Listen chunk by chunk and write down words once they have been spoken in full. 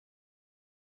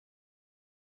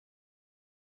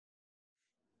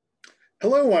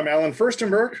Hello, I'm Alan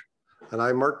Furstenberg. And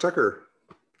I'm Mark Tucker,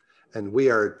 and we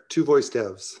are Two Voice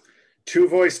Devs. Two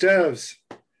Voice Devs.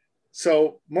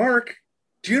 So, Mark,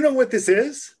 do you know what this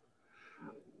is?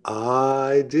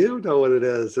 I do know what it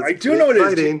is. I do know what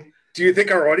it is. Do you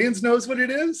think our audience knows what it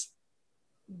is?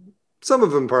 Some of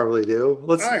them probably do.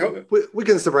 I hope. We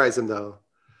can surprise them, though.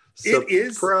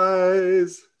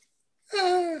 Surprise!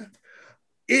 It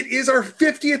is our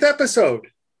 50th episode.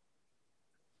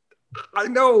 I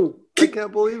know. I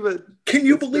can't believe it. Can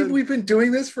you believe we've been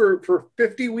doing this for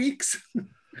 50 weeks?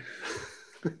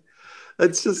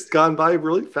 It's just gone by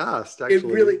really fast,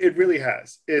 actually. It really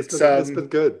has. It's been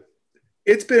good.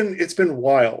 It's been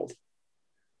wild,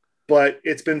 but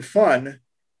it's been fun.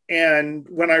 And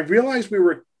when I realized we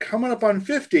were coming up on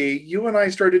 50, you and I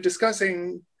started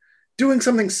discussing doing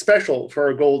something special for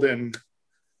our golden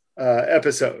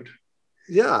episode.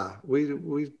 Yeah,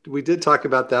 we did talk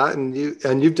about that, and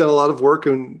you've done a lot of work,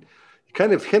 and you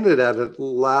kind of hinted at it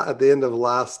at the end of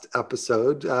last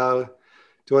episode. Do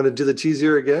you want to do the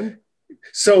teaser again?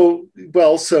 So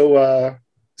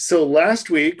last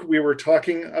week we were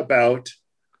talking about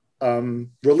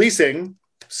releasing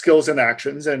skills and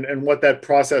actions and what that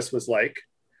process was like.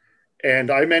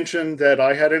 And I mentioned that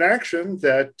I had an action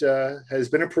that has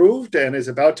been approved and is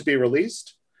about to be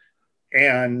released.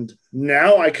 And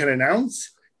now I can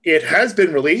announce it has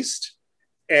been released.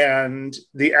 And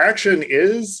the action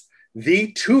is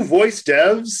the Two Voice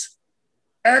Devs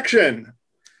action.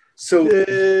 So,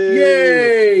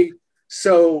 yay!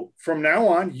 So from now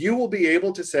on, you will be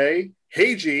able to say,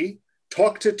 "Hey, G,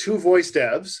 talk to Two Voice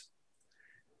Devs."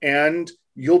 And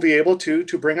you'll be able to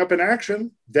bring up an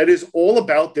action that is all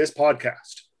about this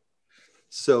podcast.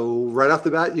 So right off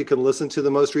the bat, you can listen to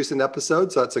the most recent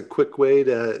episode. So that's a quick way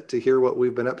to hear what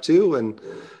we've been up to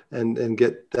and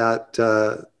get that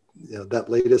that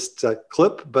latest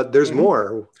clip. But there's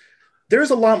more.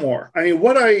 There's a lot more. I mean,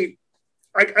 what I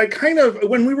kind of,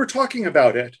 when we were talking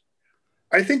about it,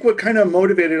 I think what kind of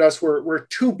motivated us were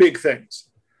two big things.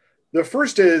 The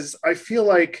first is I feel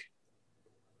like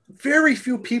very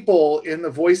few people in the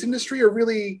voice industry are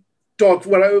really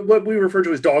what we refer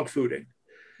to as dog fooding.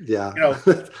 Yeah,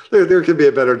 there could be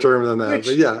a better term than that, which,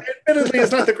 but yeah, admittedly,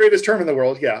 it's not the greatest term in the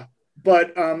world. Yeah,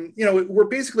 but we're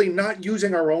basically not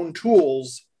using our own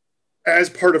tools as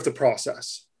part of the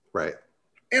process, right?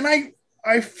 And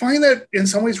I find that in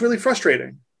some ways really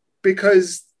frustrating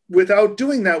because without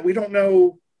doing that, we don't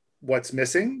know what's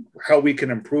missing, how we can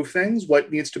improve things,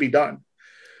 what needs to be done.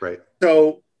 Right.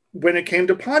 So when it came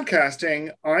to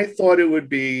podcasting, I thought it would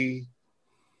be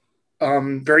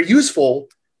very useful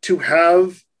to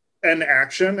have an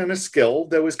action and a skill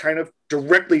that was kind of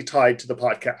directly tied to the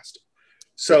podcast.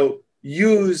 So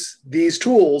use these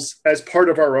tools as part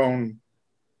of our own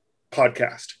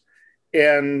podcast.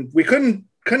 And we couldn't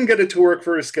get it to work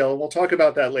for a skill. We'll talk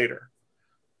about that later.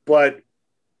 But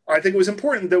I think it was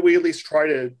important that we at least try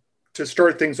to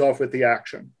start things off with the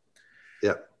action.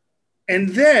 Yeah. And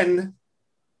then,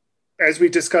 as we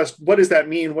discussed, what does that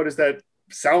mean? What does that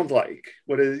sound like?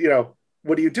 What do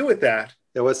you do with that?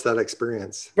 Yeah, what's that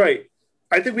experience? Right.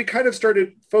 I think we kind of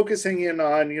started focusing in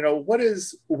on, what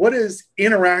is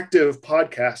interactive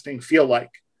podcasting feel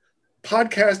like?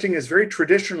 Podcasting is very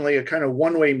traditionally a kind of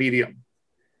one-way medium.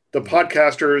 The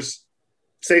podcasters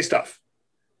say stuff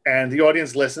and the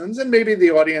audience listens, and maybe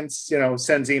the audience,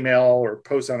 sends email or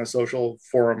posts on a social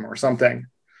forum or something.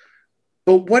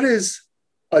 But what is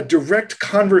a direct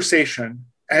conversation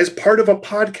as part of a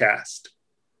podcast?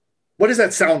 What does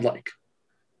that sound like?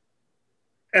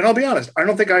 And I'll be honest, I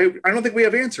don't think we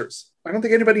have answers. I don't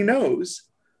think anybody knows.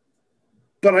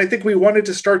 But I think we wanted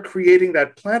to start creating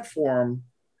that platform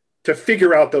to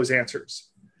figure out those answers.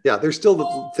 Yeah, there's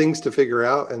still things to figure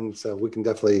out, and so we can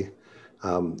definitely.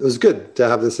 It was good to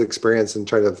have this experience and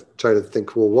try to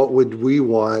think, well, what would we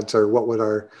want, or what would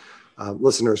our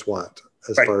listeners want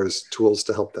as far as tools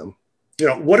to help them?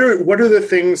 What are the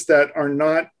things that are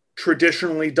not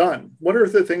traditionally done? What are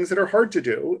the things that are hard to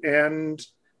do? And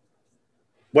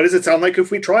what does it sound like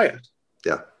if we try it?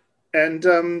 Yeah. And,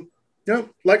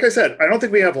 like I said, I don't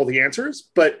think we have all the answers,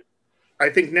 but I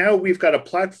think now we've got a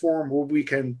platform where we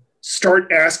can start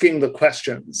asking the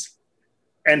questions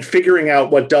and figuring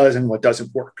out what does and what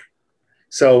doesn't work.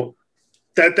 So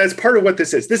that's part of what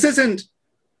this is. This isn't,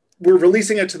 we're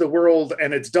releasing it to the world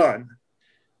and it's done.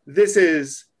 This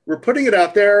is, we're putting it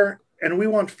out there and we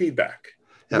want feedback.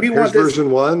 Yeah, here's version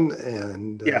 1.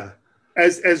 And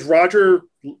as Roger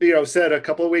said a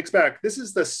couple of weeks back, this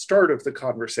is the start of the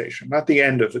conversation, not the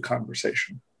end of the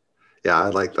conversation. Yeah, I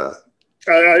like that.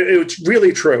 It's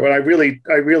really true. And I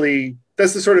really,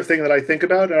 that's the sort of thing that I think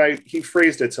about. And he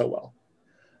phrased it so well.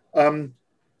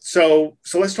 So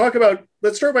let's start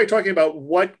by talking about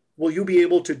what will you be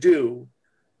able to do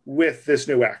with this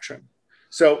new action.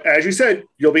 So as you said,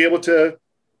 you'll be able to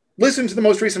listen to the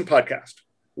most recent podcast.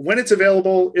 When it's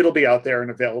available, it'll be out there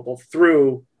and available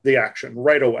through the action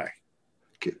right away.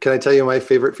 Can I tell you my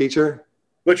favorite feature?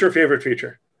 What's your favorite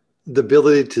feature? The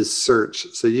ability to search.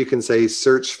 So you can say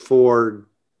search for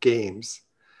games.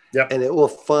 Yep. And it'll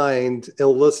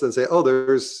listen and say, oh,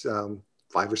 there's 5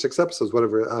 or 6 episodes,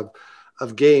 whatever,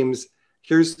 of games.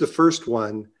 Here's the first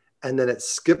one. And then it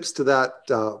skips to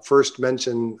that first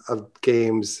mention of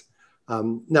games.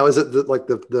 Now, is it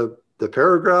the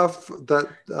paragraph that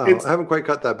I haven't quite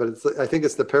got that, but I think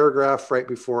it's the paragraph right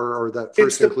before, or that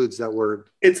first includes that word.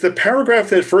 It's the paragraph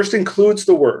that first includes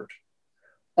the word.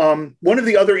 One of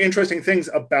the other interesting things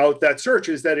about that search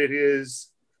is that it is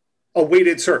a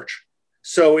weighted search.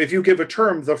 So if you give a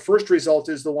term, the first result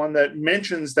is the one that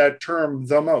mentions that term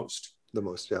the most. The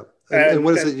most, yeah. And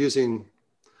what is it using?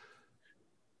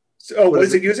 What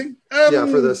is it using? Yeah,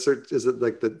 for the search, is it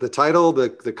like the title,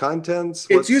 the contents?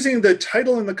 It's using the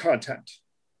title and the content.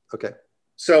 Okay.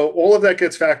 So all of that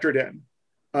gets factored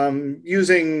in,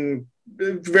 using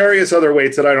various other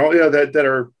weights that I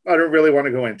don't really want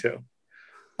to go into.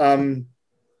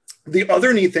 The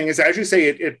other neat thing is, as you say,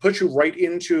 it puts you right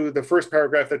into the first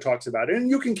paragraph that talks about it, and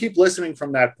you can keep listening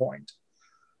from that point.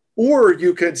 Or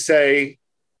you could say,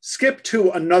 skip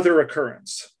to another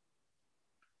occurrence.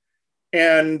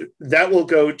 And that will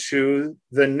go to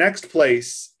the next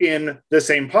place in the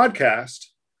same podcast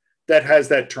that has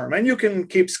that term. And you can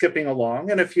keep skipping along.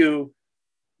 And if you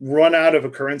run out of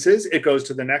occurrences, it goes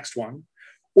to the next one.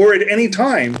 Or at any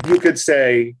time, you could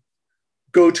say,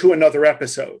 go to another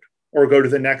episode or go to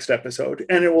the next episode,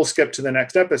 and it will skip to the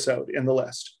next episode in the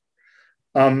list.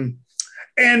 And,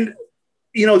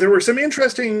 there were some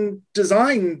interesting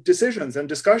design decisions and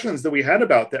discussions that we had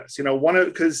about this.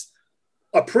 Because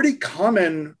a pretty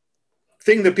common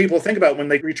thing that people think about when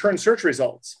they return search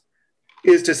results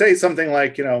is to say something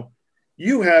like,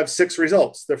 you have 6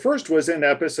 results. The first was in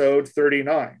episode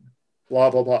 39, blah,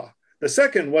 blah, blah. The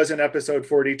second was in episode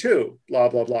 42, blah,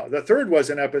 blah, blah. The third was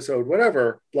in episode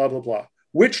whatever, blah, blah, blah.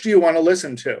 Which do you want to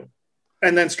listen to?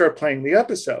 And then start playing the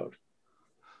episode.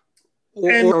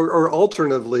 Or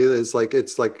alternatively, it's like,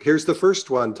 here's the first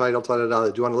one, title,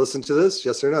 do you want to listen to this?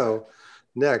 Yes or no?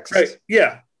 Next. Right,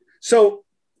 yeah. So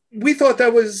we thought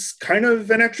that was kind of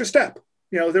an extra step.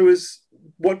 There was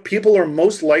what people are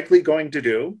most likely going to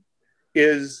do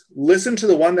is listen to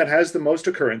the one that has the most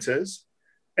occurrences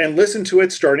and listen to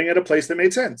it starting at a place that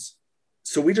made sense.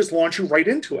 So we just launch you right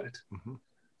into it. Mm-hmm.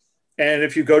 And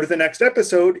if you go to the next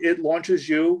episode, it launches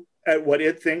you at what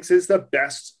it thinks is the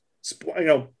best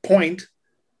point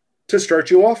to start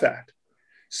you off at.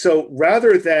 So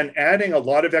rather than adding a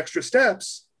lot of extra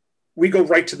steps, we go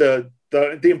right to the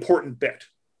important bit.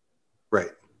 Right.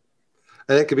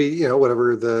 And it could be,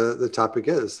 whatever the topic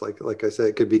is. Like I said,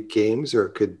 it could be games, or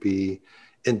it could be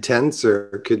intense,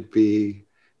 or it could be,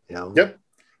 Yep.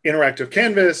 Interactive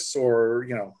Canvas, or,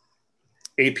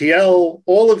 APL.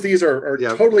 All of these are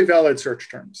totally valid search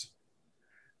terms.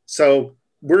 So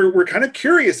we're kind of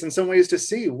curious in some ways to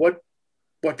see what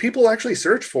people actually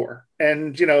search for.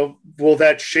 And, will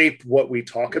that shape what we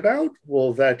talk about?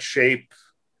 Will that shape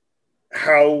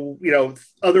how,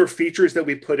 other features that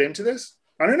we put into this?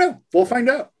 I don't know. We'll find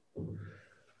out.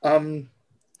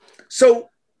 So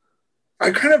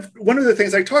one of the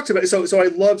things I talked about, so I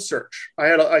love search.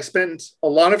 I spent a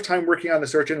lot of time working on the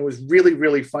search, and it was really,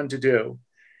 really fun to do.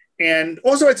 And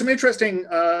also had some interesting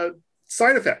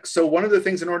side effects. So one of the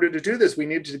things, in order to do this, we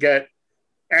needed to get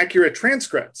accurate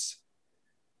transcripts.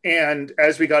 And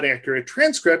as we got accurate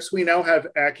transcripts, we now have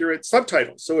accurate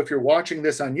subtitles. So if you're watching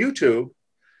this on YouTube,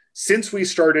 since we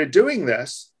started doing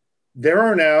this, there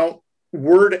are now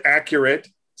word accurate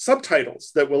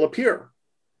subtitles that will appear.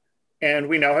 And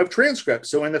we now have transcripts.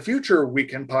 So in the future, we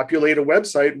can populate a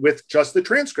website with just the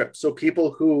transcript. So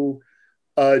people who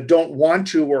don't want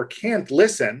to or can't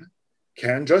listen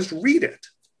can just read it.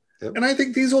 Yep. And I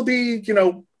think these will be,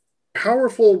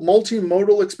 powerful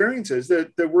multimodal experiences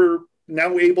that we're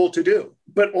now able to do.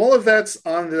 But all of that's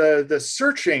on the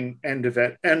searching end of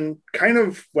it. And kind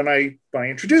of when I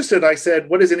introduced it, I said,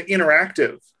 what is an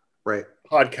interactive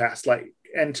podcast like?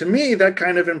 And to me, that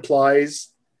kind of implies,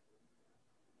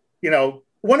 I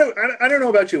don't know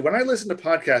about you. When I listen to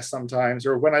podcasts sometimes,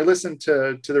 or when I listen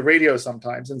to the radio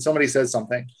sometimes, and somebody says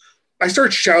something, I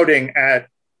start shouting at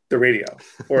the radio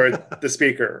or the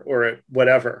speaker or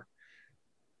whatever.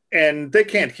 And they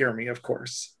can't hear me, of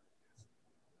course.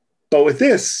 But with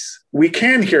this, we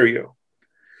can hear you.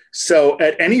 So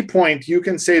at any point, you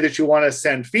can say that you want to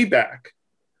send feedback,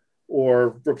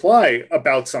 or reply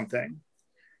about something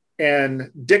and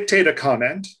dictate a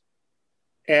comment,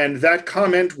 and that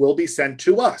comment will be sent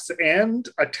to us and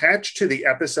attached to the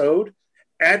episode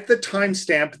at the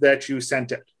timestamp that you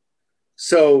sent it.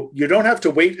 So you don't have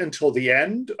to wait until the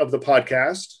end of the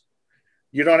podcast.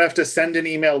 You don't have to send an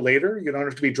email later. You don't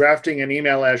have to be drafting an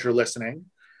email as you're listening.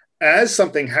 As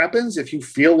something happens, if you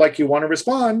feel like you want to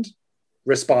respond,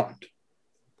 respond.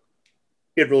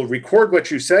 It will record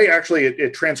what you say. Actually,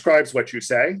 it transcribes what you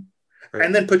say, right,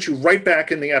 and then puts you right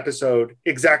back in the episode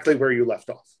exactly where you left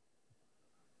off.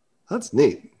 That's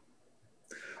neat.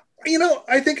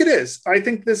 I think it is. I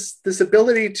think this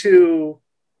ability to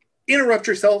interrupt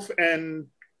yourself and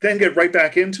then get right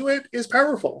back into it is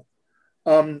powerful.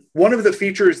 One of the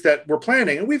features that we're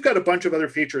planning, and we've got a bunch of other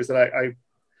features that I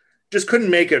just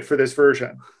couldn't make it for this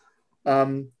version,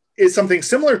 is something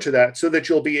similar to that, so that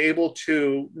you'll be able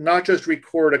to not just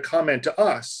record a comment to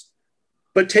us,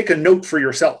 but take a note for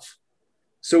yourself.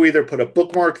 So either put a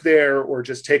bookmark there or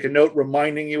just take a note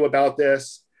reminding you about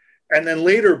this. And then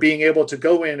later being able to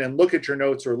go in and look at your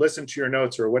notes or listen to your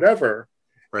notes or whatever,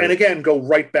 right, and again, go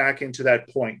right back into that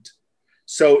point.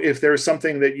 So if there's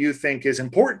something that you think is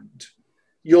important,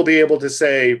 you'll be able to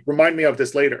say, remind me of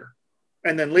this later.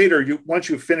 And then later, once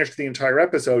you've finished the entire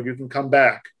episode, you can come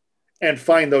back and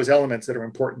find those elements that are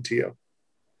important to you.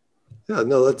 Yeah,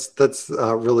 no, that's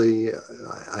really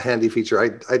a handy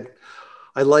feature.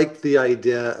 I like the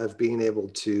idea of being able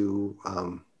to,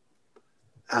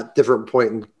 at different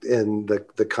point in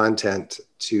the content,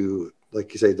 to,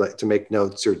 like you say, like to make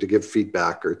notes or to give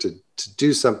feedback or to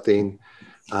do something.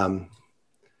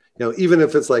 Even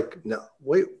if it's like, no,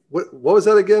 wait, what was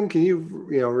that again? Can you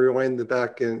rewind the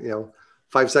back in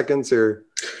 5 seconds or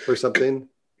something?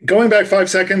 Going back 5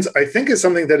 seconds, I think, is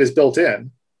something that is built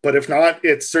in, but if not,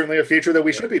 it's certainly a feature that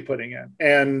we should be putting in.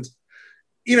 And,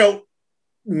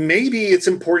 maybe it's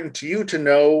important to you to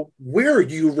know where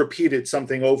you repeated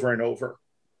something over and over.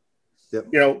 Yep.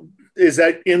 Is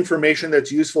that information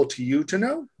that's useful to you to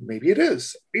know? Maybe it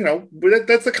is.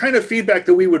 That's the kind of feedback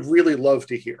that we would really love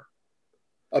to hear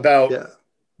about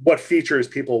what features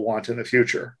people want in the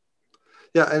future.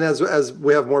 Yeah, and as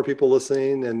we have more people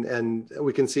listening, and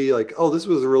we can see like, oh, this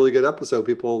was a really good episode.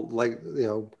 People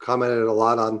commented a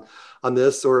lot on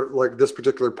this, or like this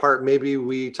particular part. Maybe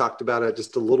we talked about it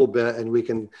just a little bit, and we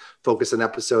can focus an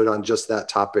episode on just that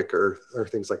topic or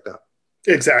things like that.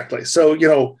 Exactly.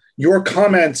 So your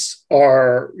comments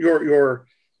are your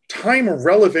time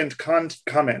relevant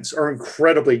comments are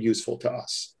incredibly useful to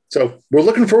us. So we're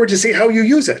looking forward to see how you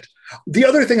use it. The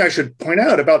other thing I should point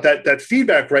out about that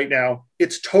feedback right now,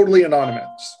 it's totally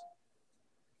anonymous.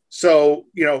 So,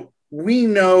 we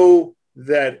know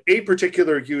that a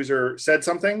particular user said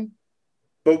something,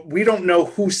 but we don't know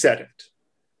who said it.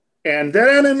 And that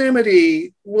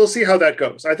anonymity, we'll see how that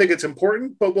goes. I think it's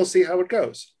important, but we'll see how it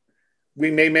goes. We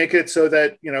may make it so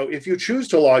that, if you choose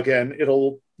to log in,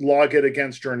 it'll log it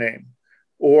against your name.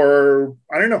 Or,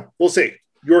 I don't know, we'll see.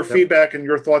 Your feedback and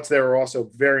your thoughts there are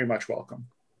also very much welcome.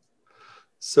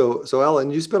 So Alan,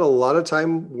 you spent a lot of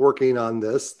time working on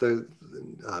this,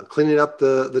 cleaning up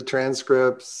the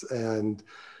transcripts and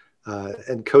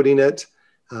coding it,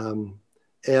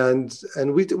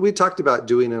 and we talked about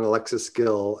doing an Alexa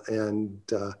skill,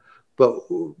 but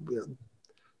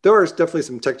there are definitely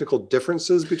some technical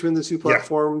differences between the two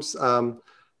platforms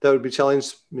that would be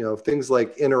challenged. Things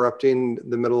like interrupting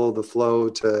the middle of the flow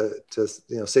to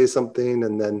say something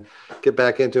and then get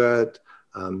back into it.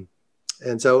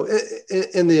 And so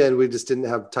in the end, we just didn't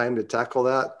have time to tackle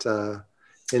that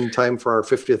in time for our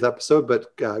 50th episode.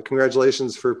 But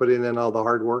congratulations for putting in all the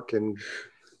hard work and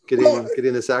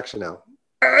getting this action out.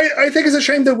 I think it's a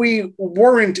shame that we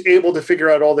weren't able to figure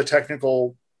out all the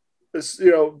technical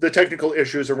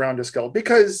issues around a skill,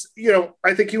 because,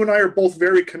 I think you and I are both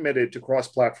very committed to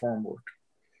cross-platform work.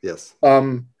 Yes.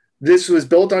 This was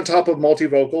built on top of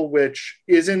Multivocal, which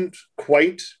isn't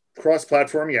quite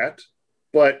cross-platform yet,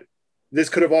 but this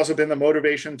could have also been the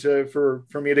motivation for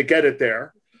me to get it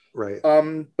there. Right.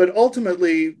 But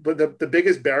ultimately, the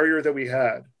biggest barrier that we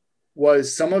had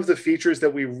was some of the features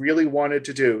that we really wanted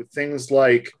to do, things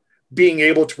like being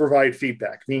able to provide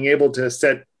feedback, being able to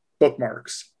set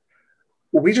bookmarks.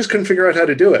 We just couldn't figure out how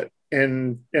to do it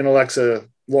in Alexa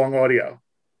long audio.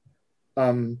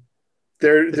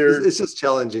 It's just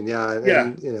challenging, yeah.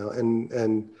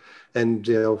 And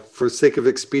for sake of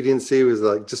expediency, it was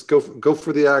like, just go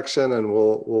for the action, and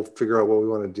we'll figure out what we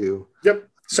want to do. Yep.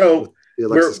 So the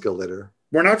Alexa skill later.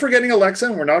 We're not forgetting Alexa,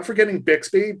 and we're not forgetting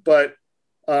Bixby, but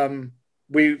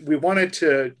we wanted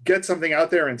to get something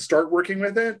out there and start working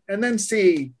with it, and then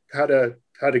see how to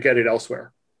get it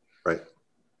elsewhere. Right.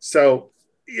 So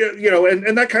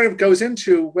and that kind of goes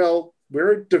into, well,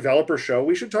 we're a developer show.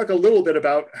 We should talk a little bit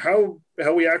about how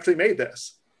we actually made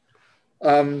this.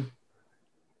 And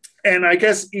I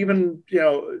guess even,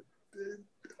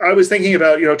 I was thinking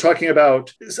about, talking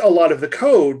about a lot of the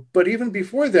code, but even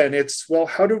before then, it's, well,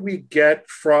 how do we get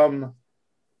from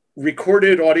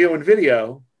recorded audio and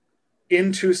video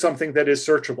into something that is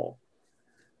searchable?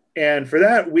 And for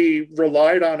that, we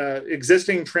relied on an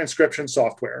existing transcription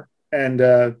software.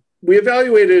 And we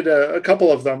evaluated a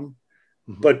couple of them,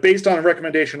 but based on a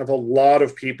recommendation of a lot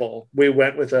of people, we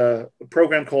went with a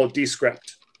program called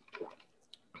Descript.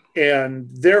 And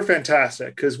they're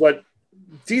fantastic because what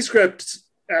Descript's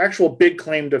actual big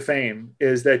claim to fame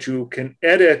is that you can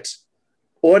edit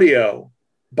audio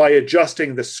by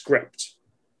adjusting the script.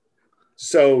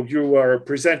 So you are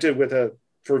presented with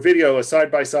for video, a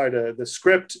side-by-side, the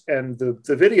script and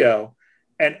the video.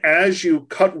 And as you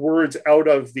cut words out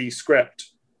of the script,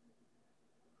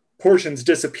 portions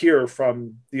disappear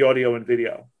from the audio and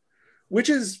video, which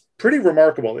is pretty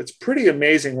remarkable. It's pretty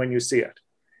amazing when you see it.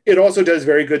 It also does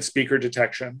very good speaker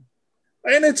detection.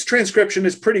 And its transcription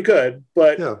is pretty good,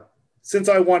 but since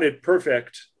I wanted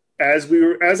perfect, as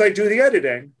I do the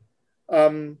editing,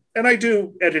 and I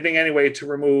do editing anyway to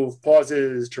remove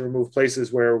pauses, to remove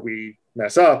places where we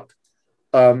mess up,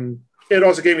 it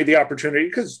also gave me the opportunity,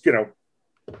 because,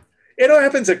 it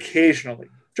happens occasionally,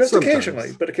 just sometimes.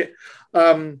 Occasionally, but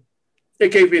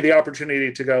it gave me the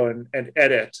opportunity to go and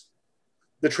edit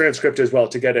the transcript as well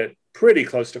to get it pretty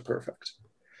close to perfect.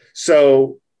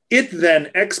 So it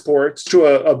then exports to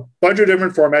a bunch of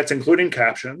different formats, including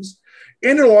captions,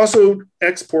 and it'll also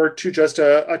export to just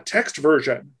a text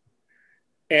version.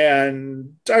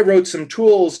 And I wrote some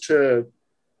tools to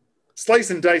slice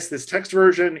and dice this text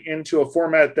version into a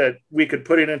format that we could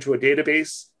put it into a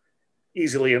database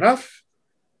easily enough.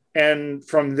 And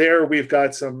from there, we've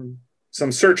got some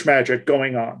search magic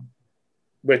going on,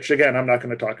 which again, I'm not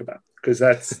going to talk about because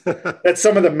that's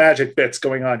some of the magic bits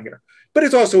going on here. But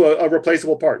it's also a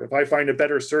replaceable part. If I find a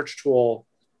better search tool,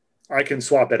 I can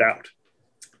swap it out.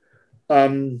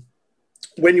 When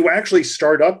you actually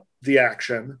start up the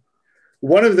action,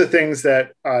 one of the things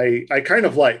that I kind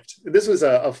of liked, this was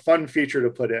a fun feature to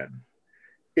put in,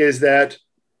 is that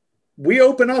we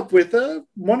open up with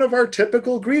one of our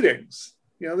typical greetings.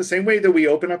 The same way that we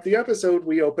open up the episode,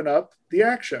 we open up the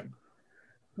action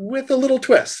with a little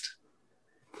twist.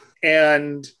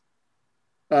 And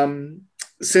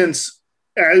since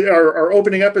our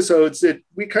opening episodes,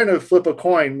 we kind of flip a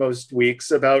coin most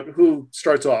weeks about who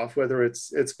starts off, whether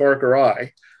it's Mark or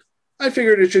I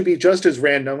figured it should be just as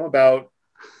random about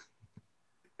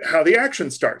how the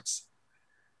action starts.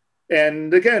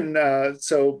 And again,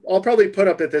 so I'll probably put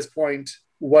up at this point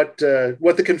what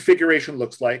the configuration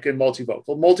looks like in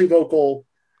Multivocal. Multivocal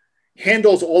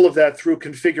handles all of that through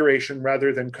configuration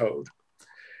rather than code.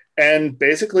 And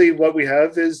basically what we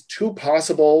have is two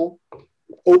possible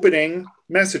opening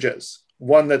messages,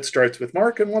 one that starts with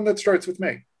Mark and one that starts with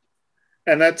me.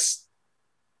 And that's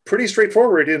pretty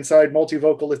straightforward inside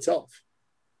Multivocal itself.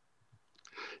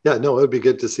 Yeah, no, it would be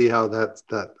good to see how that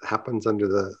happens under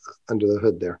the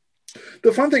hood there.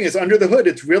 The fun thing is under the hood,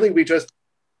 it's really, we just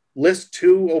list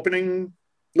two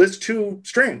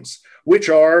strings, which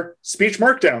are speech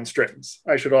markdown strings,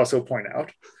 I should also point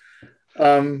out.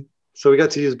 So we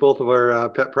got to use both of our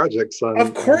pet projects.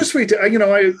 Of course we did.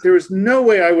 There was no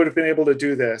way I would have been able to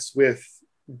do this with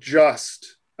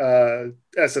just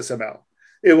SSML.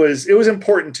 It was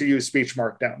important to use speech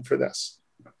markdown for this.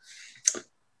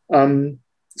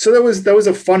 So that was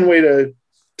a fun way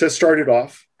to start it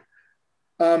off.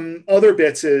 Other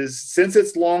bits is, since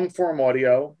it's long form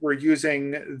audio, we're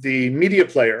using the media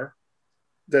player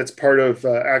that's part of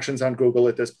Actions on Google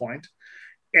at this point.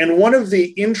 And one of the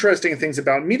interesting things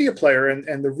about Media Player,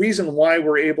 and the reason why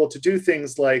we're able to do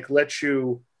things like let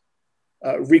you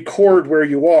record where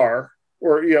you are,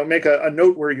 or make a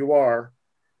note where you are,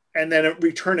 and then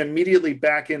return immediately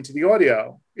back into the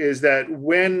audio, is that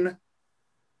when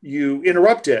you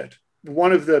interrupt it,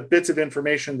 one of the bits of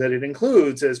information that it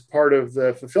includes as part of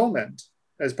the fulfillment,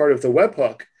 as part of the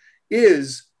webhook,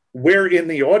 is where in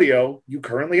the audio you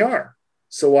currently are.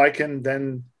 So I can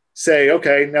then say,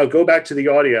 okay, now go back to the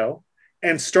audio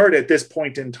and start at this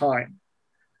point in time.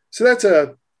 So that's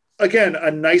again, a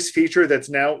nice feature that's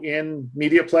now in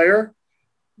Media Player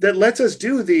that lets us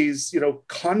do these,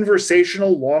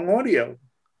 conversational long audio,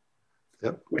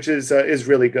 yep, which is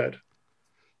really good.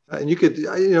 And you could,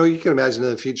 you can imagine in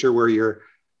the future where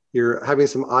you're having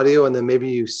some audio and then maybe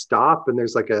you stop and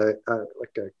there's like a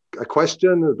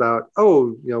question about,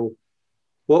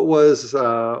 what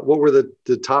what were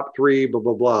the top three, blah,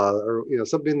 blah, blah, or,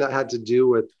 something that had to do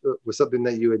with something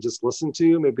that you had just listened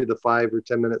to, maybe the 5 or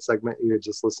 10 minute segment you had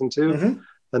just listened to. Mm-hmm.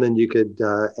 And then you could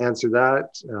answer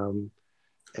that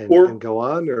and go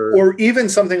on. Or even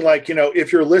something like,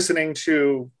 if you're listening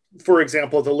to, for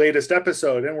example, the latest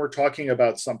episode, and we're talking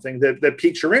about something that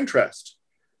piques your interest,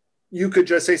 you could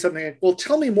just say something like, well,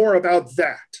 tell me more about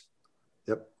that.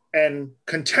 Yep. And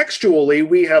contextually,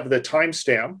 we have the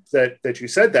timestamp that you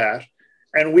said that,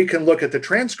 and we can look at the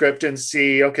transcript and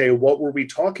see, okay, what were we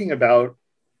talking about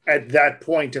at that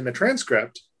point in the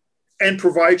transcript, and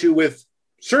provide you with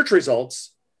search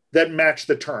results that match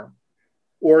the term.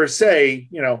 Or say,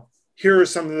 here are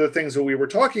some of the things that we were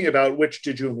talking about, which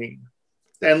did you mean?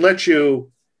 And let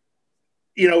you,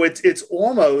 it's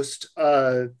almost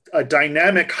a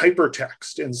dynamic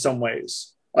hypertext in some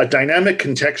ways, a dynamic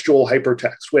contextual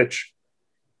hypertext, which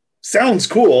sounds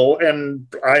cool. And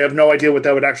I have no idea what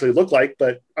that would actually look like,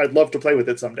 but I'd love to play with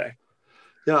it someday.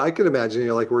 Yeah, I could imagine,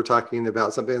 like we're talking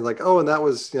about something like, oh, and that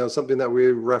was, something that we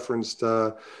referenced,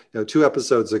 2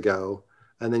 episodes ago.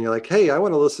 And then you're like, hey, I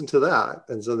want to listen to that.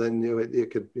 And so then you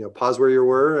could pause where you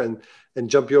were and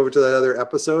jump you over to that other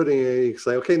episode, and you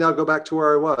say, okay, now go back to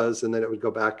where I was, and then it would go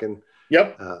back and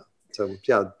yep. So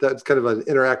yeah, that's kind of an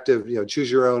interactive, choose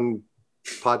your own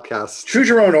podcast, choose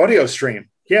your own audio stream.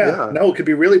 Yeah. No, it could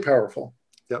be really powerful.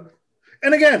 Yep.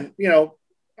 And again,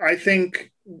 I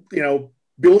think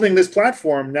building this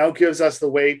platform now gives us the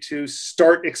way to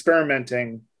start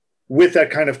experimenting with that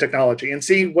kind of technology and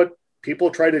see what people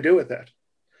try to do with it.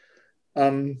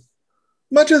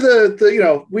 Much of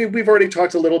we've already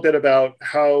talked a little bit about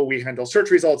how we handle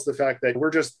search results, the fact that we're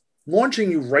just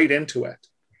launching you right into it,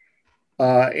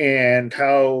 and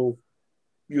how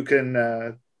you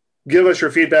can give us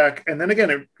your feedback. And then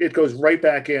again, it goes right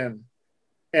back in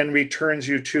and returns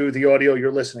you to the audio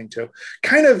you're listening to.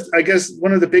 Kind of, I guess,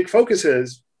 one of the big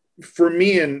focuses for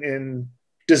me in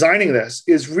designing this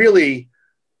is really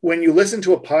when you listen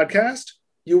to a podcast,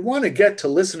 you want to get to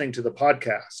listening to the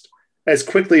podcast as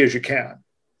quickly as you can.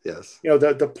 Yes.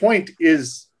 The point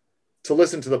is to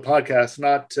listen to the podcast,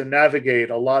 not to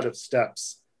navigate a lot of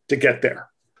steps to get there.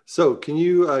 So can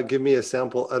you give me a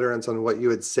sample utterance on what you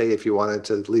would say if you wanted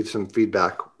to leave some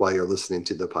feedback while you're listening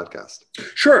to the podcast?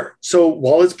 Sure. So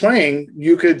while it's playing,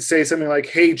 you could say something like,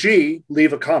 hey, G,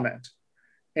 leave a comment.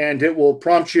 And it will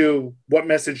prompt you, what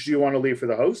message do you want to leave for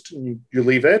the host? And you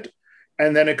leave it.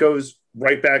 And then it goes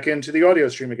right back into the audio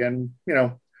stream again,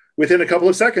 within a couple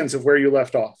of seconds of where you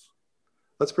left off.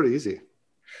 That's pretty easy.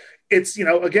 It's,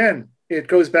 again, it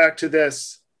goes back to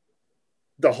this.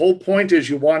 The whole point is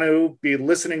you want to be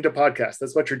listening to podcasts.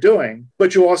 That's what you're doing.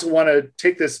 But you also want to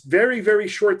take this very, very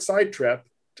short side trip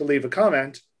to leave a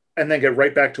comment and then get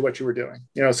right back to what you were doing.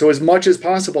 So as much as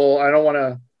possible,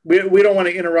 we don't want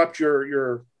to interrupt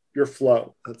your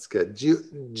flow. That's good.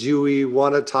 Do we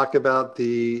want to talk about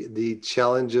the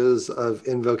challenges of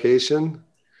invocation?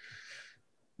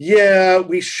 Yeah,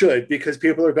 we should, because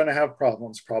people are going to have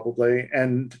problems probably.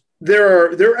 And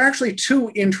there are actually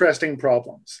 2 interesting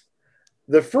problems.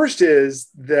 The first is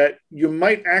that you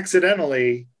might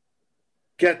accidentally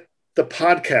get the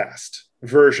podcast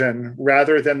version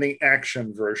rather than the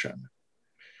action version.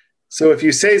 So if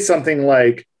you say something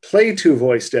like, play 2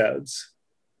 voice devs,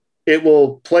 it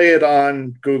will play it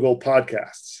on Google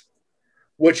Podcasts.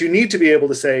 What you need to be able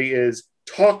to say is,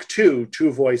 talk to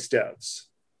 2 voice devs.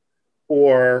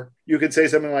 Or you could say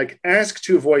something like, ask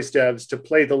 2 voice devs to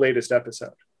play the latest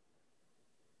episode.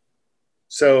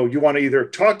 So you want to either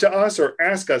talk to us or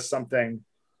ask us something.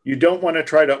 You don't want to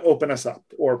try to open us up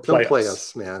or play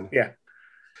us, man. Yeah.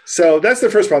 So that's the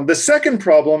first problem. The second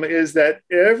problem is that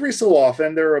every so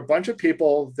often there are a bunch of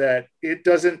people that it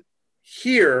doesn't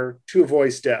hear 2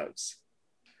 voice devs.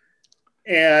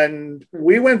 And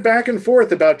we went back and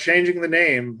forth about changing the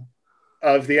name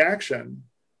of the action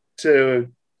to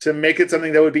make it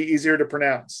something that would be easier to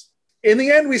pronounce. In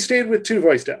the end, we stayed with 2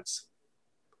 voice devs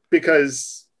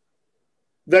because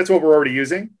that's what we're already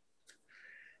using.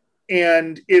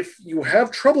 And if you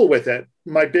have trouble with it,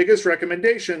 my biggest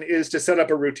recommendation is to set up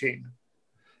a routine.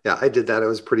 Yeah, I did that. It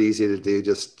was pretty easy to do.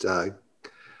 Just,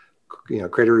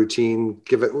 create a routine,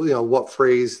 give it, what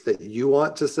phrase that you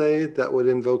want to say that would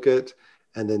invoke it,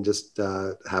 and then just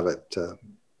have it,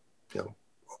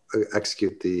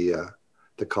 execute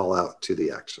the call out to the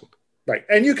action. Right.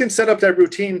 And you can set up that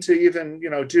routine to even,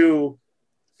 do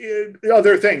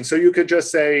other things. So you could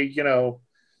just say,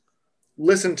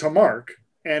 listen to Mark,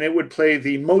 and it would play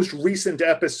the most recent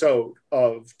episode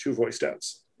of 2 voice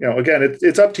devs. Again,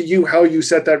 it's up to you how you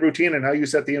set that routine and how you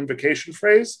set the invocation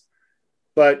phrase.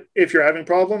 But if you're having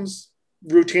problems,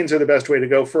 routines are the best way to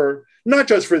go for not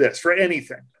just for this, for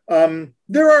anything.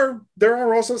 There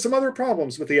are also some other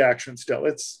problems with the action still.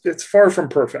 It's far from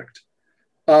perfect.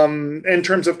 In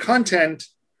terms of content,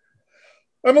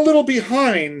 I'm a little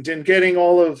behind in getting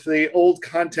all of the old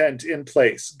content in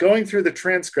place. Going through the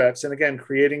transcripts and again,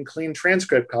 creating clean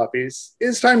transcript copies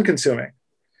is time consuming.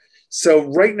 So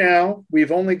right now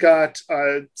we've only got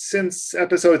since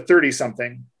episode 30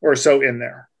 something or so in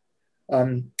there.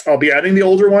 I'll be adding the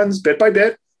older ones bit by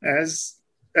bit as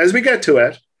we get to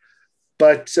it.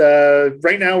 But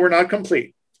right now we're not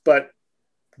complete. But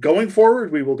going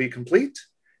forward, we will be complete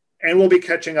and we'll be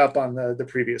catching up on the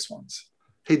previous ones.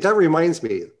 Hey, that reminds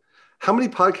me, how many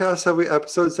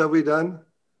episodes have we done?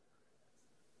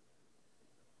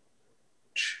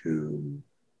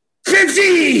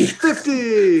 50!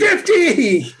 50!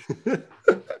 50!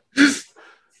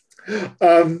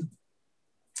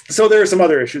 So there are some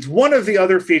other issues. One of the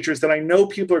other features that I know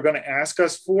people are going to ask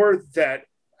us for that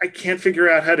I can't figure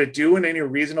out how to do in any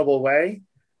reasonable way,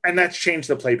 and that's change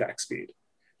the playback speed.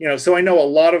 So I know a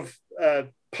lot of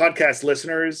podcast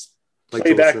listeners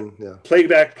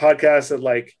playback podcasts at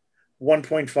like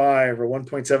 1.5 or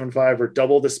 1.75 or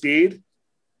double the speed.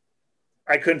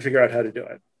 I couldn't figure out how to do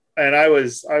it. And I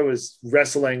was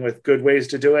wrestling with good ways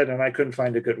to do it, and I couldn't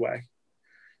find a good way.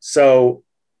 So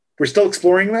we're still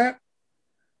exploring that.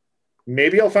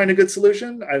 Maybe I'll find a good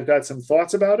solution. I've got some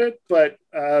thoughts about it, but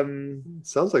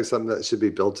sounds like something that should be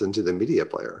built into the media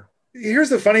player. Here's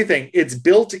the funny thing. It's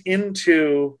built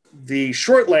into the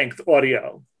short length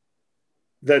audio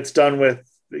that's done with,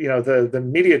 the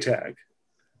media tag,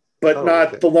 but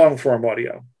not the long form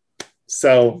audio.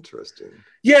 So interesting.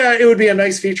 Yeah, it would be a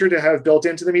nice feature to have built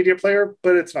into the media player,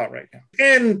 but it's not right now.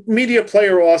 And media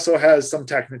player also has some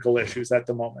technical issues at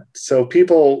the moment. So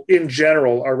people in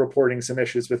general are reporting some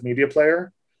issues with media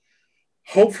player.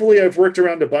 Hopefully I've worked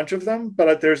around a bunch of them,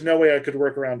 but there's no way I could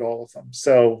work around all of them.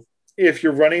 So if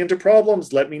you're running into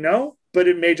problems, let me know, but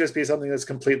it may just be something that's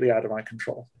completely out of my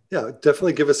control. Yeah,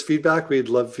 definitely give us feedback. We'd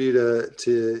love for you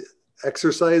to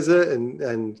exercise it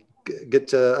and get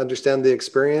to understand the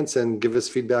experience and give us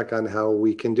feedback on how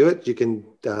we can do it. You can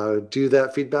do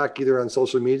that feedback either on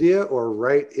social media or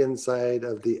right inside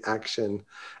of the action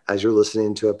as you're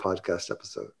listening to a podcast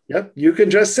episode. Yep. You can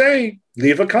just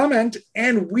leave a comment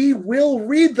and we will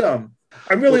read them.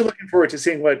 I'm really looking forward to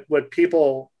seeing what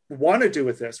people want to do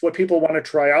with this, what people want to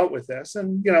try out with this,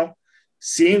 and,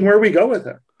 seeing where we go with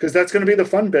it, because that's going to be the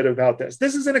fun bit about this.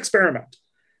 This is an experiment.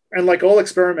 And like all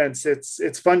experiments,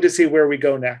 it's fun to see where we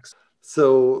go next.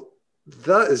 So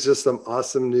that is just some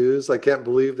awesome news. I can't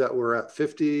believe that we're at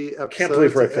 50 episodes. Can't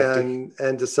believe we're at 50.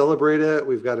 And to celebrate it,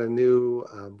 we've got a new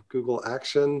Google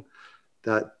Action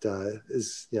that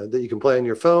is, that you can play on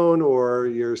your phone or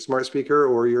your smart speaker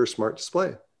or your smart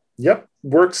display. Yep,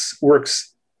 works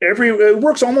almost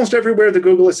everywhere the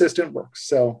Google Assistant works.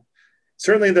 So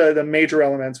certainly the major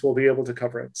elements will be able to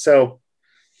cover it. So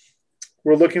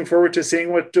we're looking forward to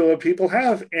seeing what people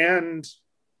have, and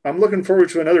I'm looking forward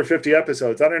to another 50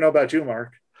 episodes. I don't know about you,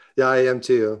 Mark. Yeah, I am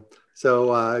too.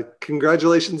 So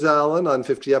congratulations, Alan, on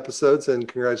 50 episodes, and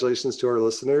congratulations to our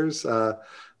listeners.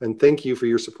 And thank you for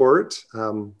your support.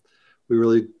 We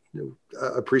really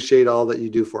appreciate all that you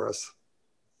do for us.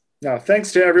 No,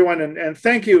 thanks to everyone, and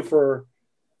thank you for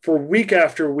week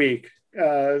after week,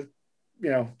 to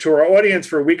our audience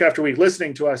for week after week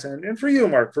listening to us, and for you,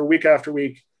 Mark, for week after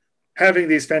week having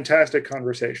these fantastic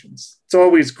conversations. It's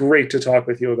always great to talk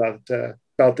with you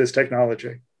about this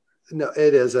technology. No,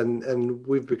 it is, and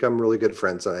we've become really good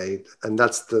friends, and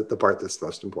that's the part that's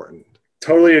most important.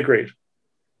 Totally agreed.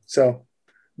 So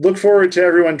look forward to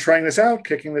everyone trying this out,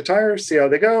 kicking the tires, see how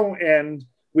they go, and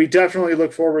we definitely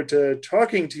look forward to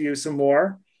talking to you some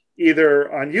more, either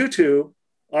on YouTube,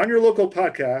 on your local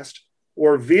podcast,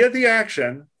 or via the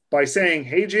action by saying,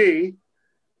 "Hey, G,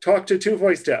 talk to Two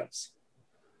Voice Devs."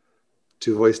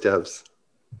 Two Voice Devs.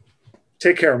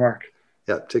 Take care, Mark.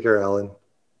 Yeah, take care, Alan.